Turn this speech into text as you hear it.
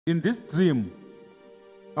In this dream,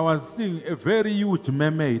 I was seeing a very huge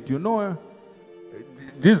mermaid. You know,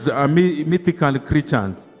 these are mythical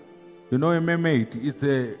creatures. You know, a mermaid is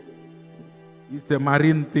a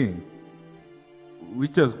marine thing,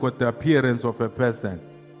 which has got the appearance of a person.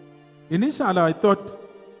 Initially, I thought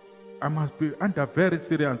I must be under very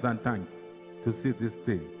serious attack to see this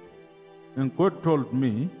thing. And God told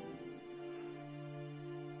me,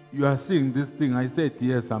 "You are seeing this thing." I said,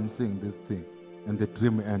 "Yes, I'm seeing this thing." And the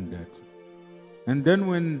dream ended. And then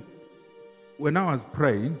when I was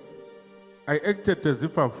praying, I acted as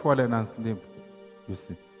if I've fallen asleep, you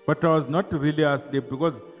see. But I was not really asleep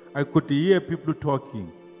because I could hear people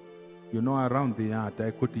talking, you know, around the yard. I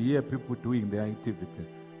could hear people doing their activity.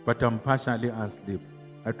 But I'm partially asleep.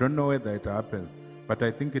 I don't know whether it happens, but I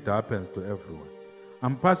think it happens to everyone.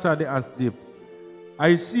 I'm partially asleep.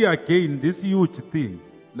 I see again this huge thing,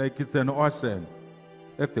 like it's an ocean,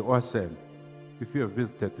 at the ocean. If you have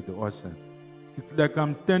visited the ocean, it's like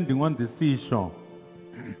I'm standing on the seashore.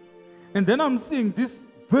 And then I'm seeing this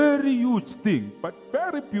very huge thing, but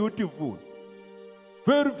very beautiful.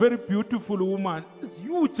 Very, very beautiful woman. It's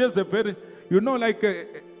huge as a very, you know, like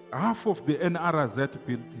half of the NRZ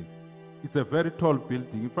building. It's a very tall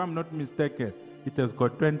building. If I'm not mistaken, it has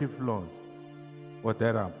got 20 floors or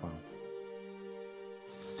thereabouts.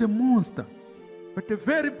 It's a monster, but a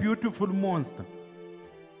very beautiful monster.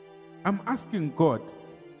 I'm asking God,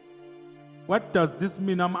 what does this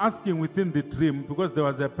mean? I'm asking within the dream, because there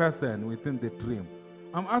was a person within the dream.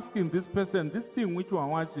 I'm asking this person, this thing which you are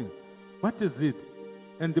watching, what is it?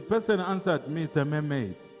 And the person answered me, "It's a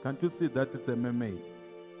mermaid. Can't you see that it's a mermaid?"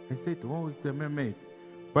 I said, "Oh, it's a mermaid."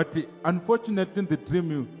 But unfortunately in the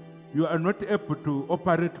dream, you are not able to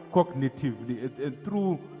operate cognitively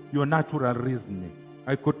through your natural reasoning.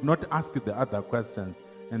 I could not ask the other questions,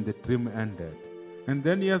 and the dream ended. And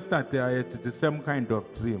then yesterday I had the same kind of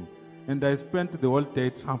dream, and I spent the whole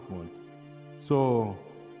day troubled. So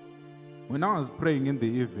when I was praying in the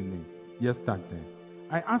evening yesterday,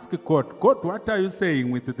 I asked God, "God, what are you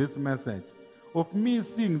saying with this message of me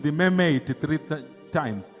seeing the mermaid 3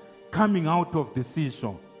 times coming out of the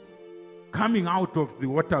seashore, coming out of the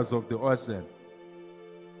waters of the ocean?"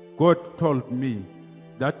 God told me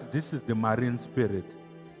that this is the marine spirit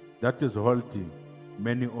that is holding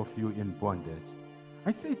many of you in bondage.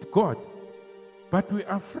 I said, "God, but we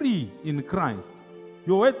are free in Christ.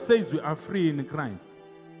 Your word says we are free in Christ."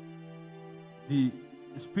 The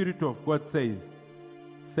Spirit of God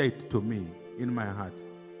said to me in my heart,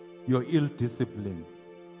 "Your ill discipline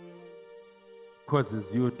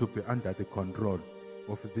causes you to be under the control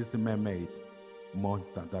of this mermaid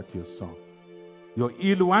monster that you saw. Your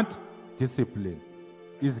ill what? Discipline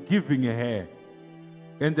is giving a hair.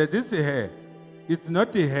 And that this hair, it's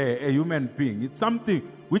not a hair, a human being. It's something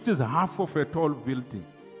which is half of a tall building.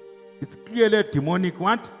 It's clearly a demonic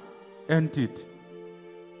what? Entity.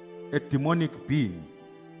 A demonic being.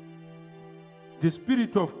 The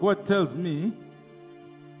Spirit of God tells me,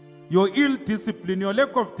 your ill discipline, your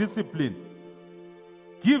lack of discipline,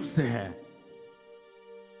 gives her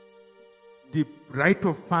the right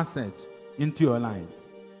of passage into your lives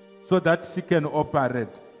so that she can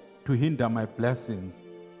operate to hinder my blessings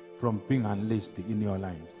from being unleashed in your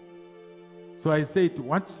lives." So I said,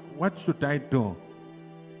 what should I do?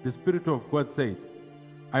 The Spirit of God said,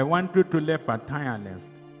 "I want you to labor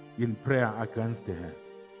tireless in prayer against her.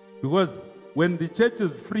 Because when the church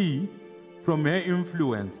is free from her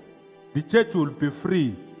influence, the church will be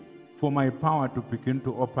free for my power to begin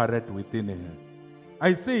to operate within her."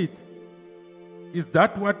 I said, "Is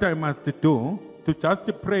that what I must do? To just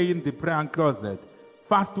pray in the prayer closet,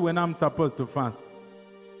 fast when I'm supposed to fast?"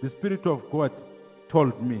 The Spirit of God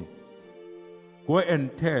told me, "Go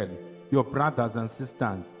and tell your brothers and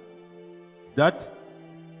sisters that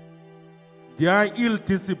their ill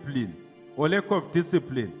discipline or lack of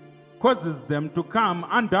discipline causes them to come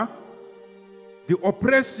under the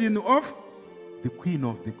oppression of the queen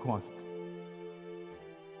of the coast,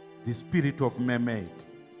 the spirit of mermaid,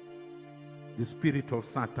 the spirit of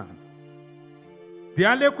Satan.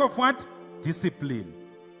 Their lack of what? Discipline.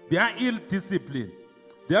 Their ill discipline.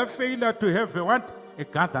 Their failure to have a what? A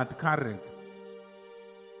gathered current.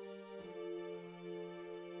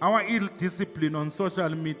 Our ill discipline on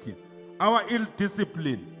social media. Our ill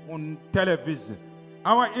discipline on television.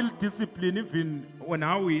 Our ill discipline even on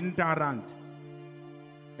how we interact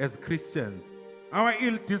as Christians. Our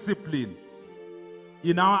ill discipline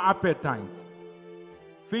in our appetites.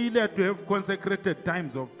 Failure to have consecrated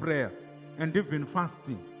times of prayer and even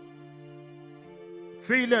fasting.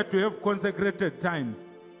 Failure to have consecrated times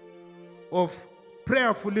of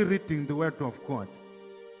prayerfully reading the Word of God.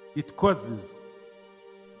 It causes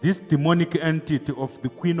this demonic entity of the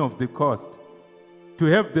Queen of the Coast to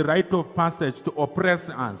have the right of passage to oppress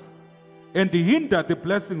us and hinder the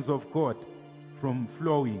blessings of God from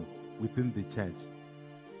flowing within the church.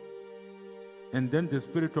 And then the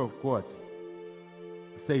Spirit of God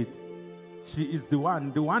said, she is the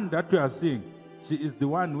one that we are seeing, she is the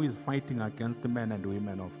one who is fighting against the men and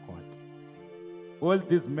women of God. All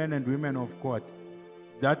these men and women of God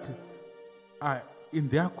that are in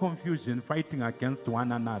their confusion fighting against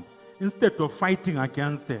one another, instead of fighting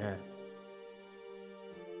against her,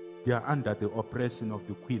 they are under the oppression of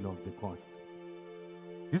the Queen of the Coast.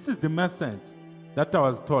 This is the message that I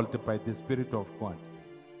was told by the Spirit of God,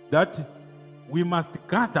 that we must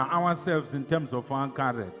gather ourselves in terms of our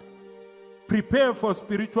courage. Prepare for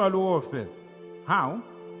spiritual warfare. How?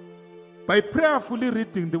 By prayerfully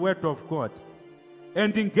reading the Word of God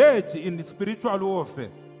and engage in spiritual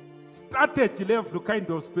warfare. Strategy level kind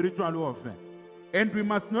of spiritual warfare. And we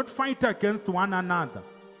must not fight against one another,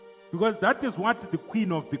 because that is what the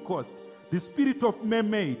Queen of the Coast, the spirit of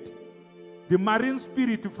Mermaid, the marine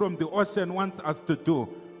spirit from the ocean wants us to do,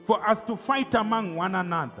 for us to fight among one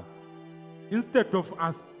another, instead of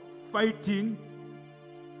us fighting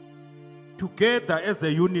together as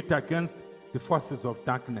a unit against the forces of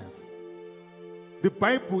darkness. The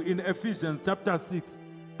Bible in Ephesians chapter 6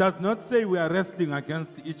 does not say we are wrestling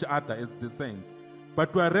against each other as the saints,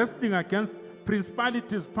 but we are wrestling against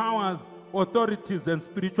principalities, powers, authorities, and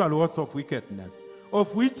spiritual hosts of wickedness,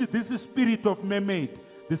 of which this spirit of Mermaid,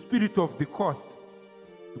 the spirit of the coast,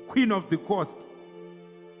 the Queen of the Coast,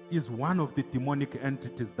 is one of the demonic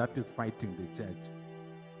entities that is fighting the church.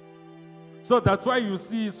 So that's why you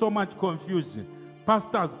see so much confusion.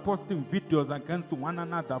 Pastors posting videos against one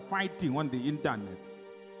another, fighting on the internet.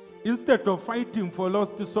 Instead of fighting for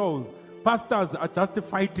lost souls, pastors are just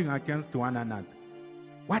fighting against one another.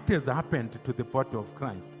 What has happened to the body of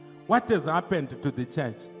Christ? What has happened to the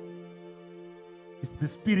church? It's the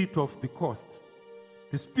spirit of the coast,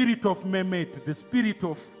 the spirit of Mermaid, the spirit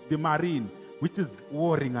of the marine, which is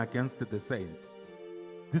warring against the saints.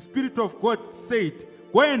 The Spirit of God said,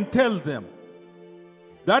 go and tell them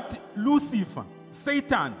that Lucifer,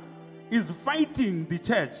 Satan, is fighting the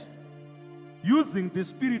church using the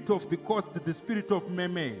spirit of the coast, the spirit of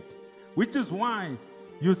Mermaid, which is why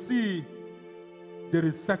you see there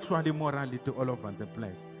is sexual immorality all over the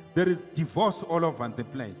place. There is divorce all over the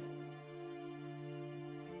place.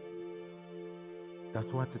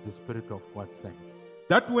 That's what the Spirit of God said.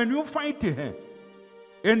 That when you fight her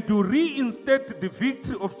and to reinstate the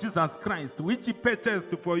victory of Jesus Christ, which he purchased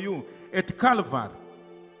for you at Calvary,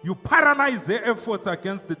 you paralyze her efforts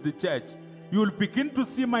against the church. You will begin to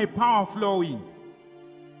see my power flowing.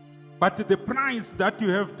 But the price that you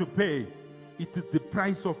have to pay, it is the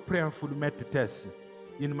price of prayerful meditation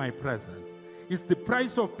in my presence. It's the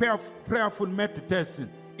price of prayerful meditation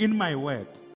in my word.